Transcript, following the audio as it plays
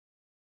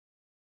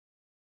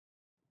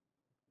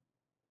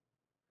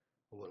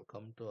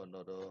Welcome to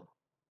another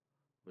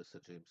Mr.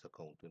 James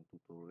accounting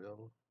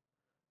tutorial.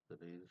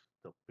 Today's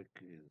topic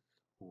is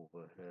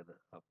overhead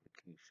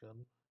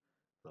application,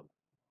 the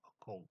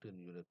accounting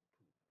unit.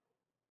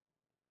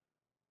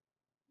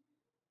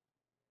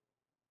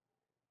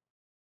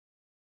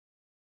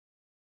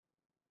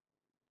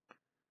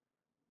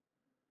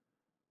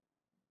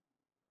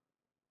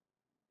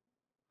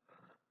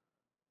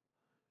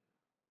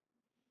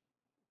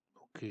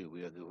 Okay,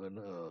 we are given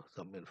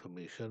some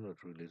information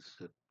that relates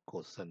to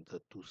cost center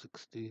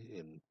 260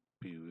 in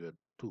period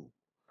 2.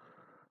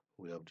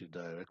 We have the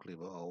direct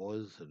labor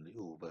hours and the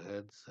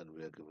overheads, and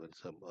we are given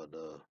some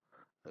other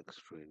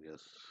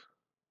extraneous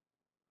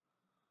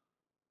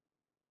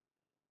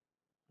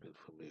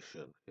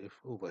information. If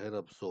overhead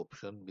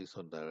absorption based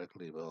on direct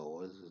labor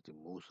hours is the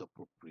most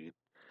appropriate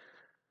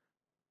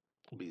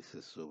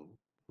basis. So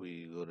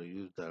we're going to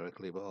use direct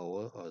labor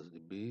hour as the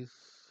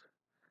base,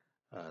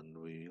 and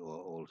we are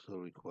also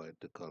required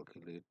to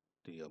calculate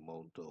the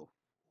amount of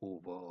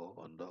over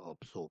or under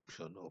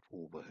absorption of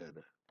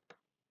overhead.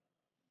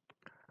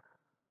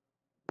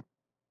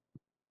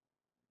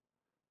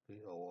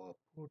 Our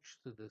approach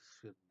to this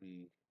should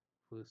be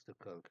first to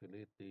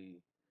calculate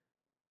the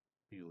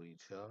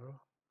POHR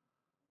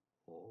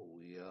or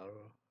OER,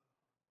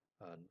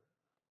 and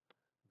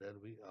then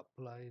we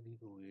apply the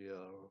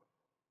OER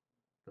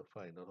to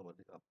find out what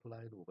the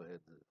applied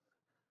overhead is.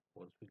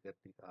 Once we get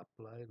the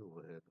applied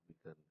overhead, we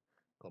can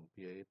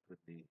compare it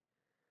with the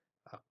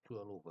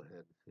actual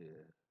overheads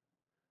here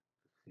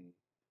to see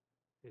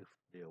if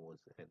there was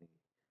any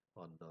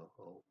under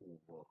or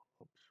over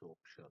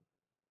absorption.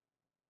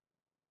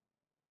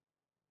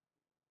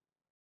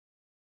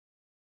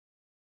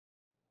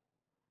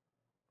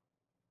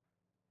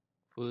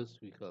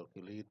 First, we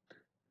calculate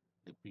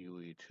the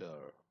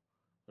POHR,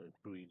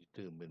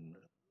 predetermined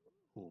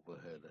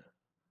overhead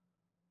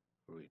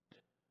rate.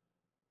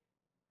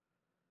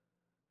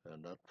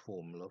 And that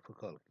formula for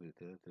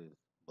calculating it is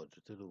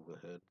budgeted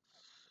overheads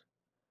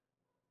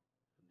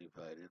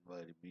divided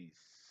by the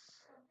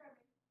base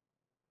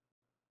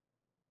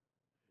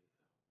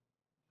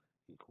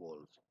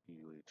equals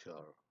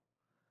POHR.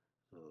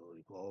 So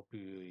our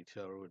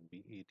POHR would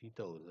be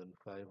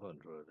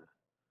 80,500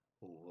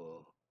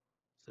 over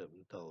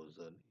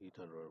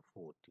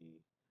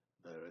 7,840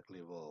 direct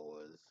labor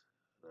hours.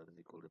 That is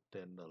equal to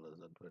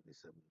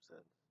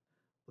 $10.27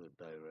 per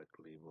direct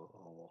labor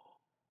hour.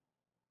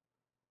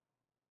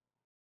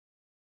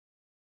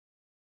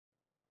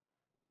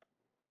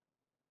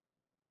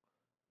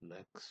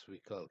 Next, we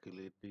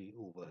calculate the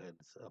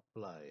overheads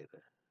applied.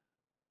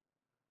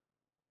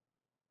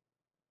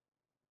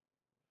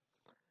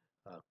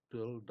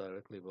 Actual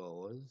direct labor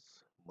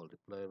hours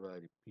multiplied by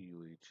the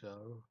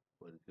POHR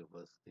will give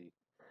us the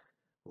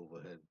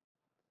overhead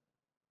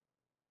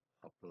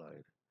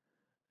applied.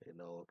 In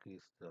our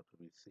case, that will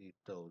be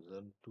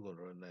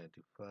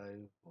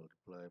 8,295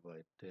 multiplied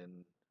by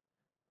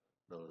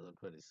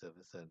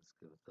 $10.27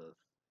 gives us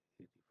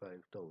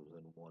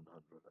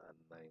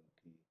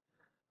 85,190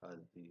 as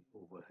the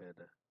overhead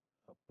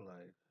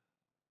applied.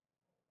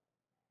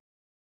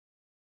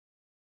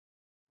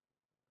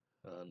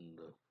 And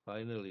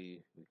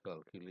finally, we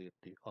calculate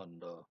the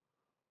under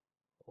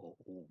or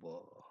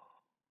over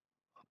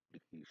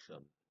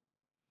application.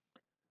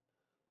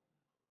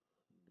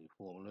 The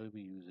formula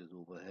we use is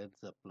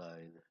overheads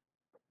applied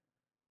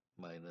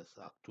minus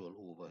actual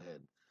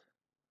overheads.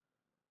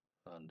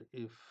 And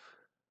if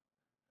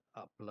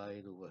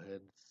applied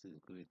overheads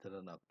is greater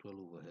than actual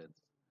overheads,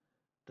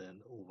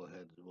 then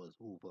overheads was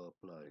over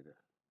applied.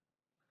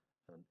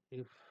 And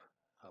if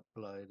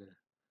applied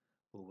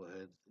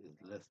overheads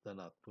is less than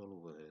actual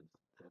overheads,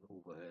 then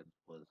overheads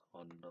was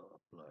under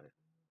applied.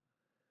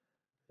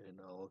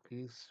 In our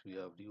case, we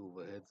have the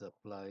overheads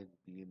applied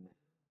being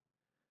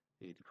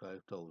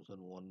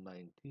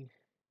 85,190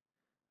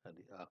 and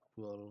the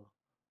actual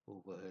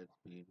overheads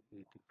being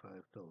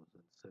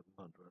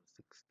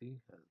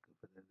 85,760 as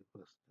given in the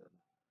question.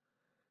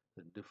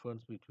 The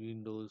difference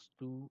between those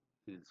two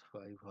is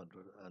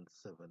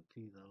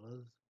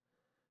 $570.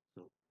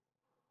 So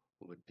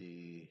with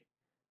the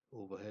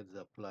overheads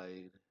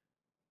applied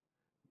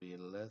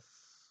being less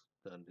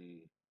than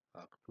the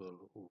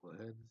actual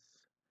overheads,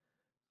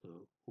 so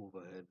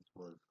overheads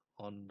was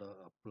under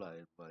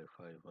applied by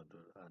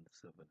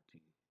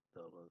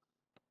 $570.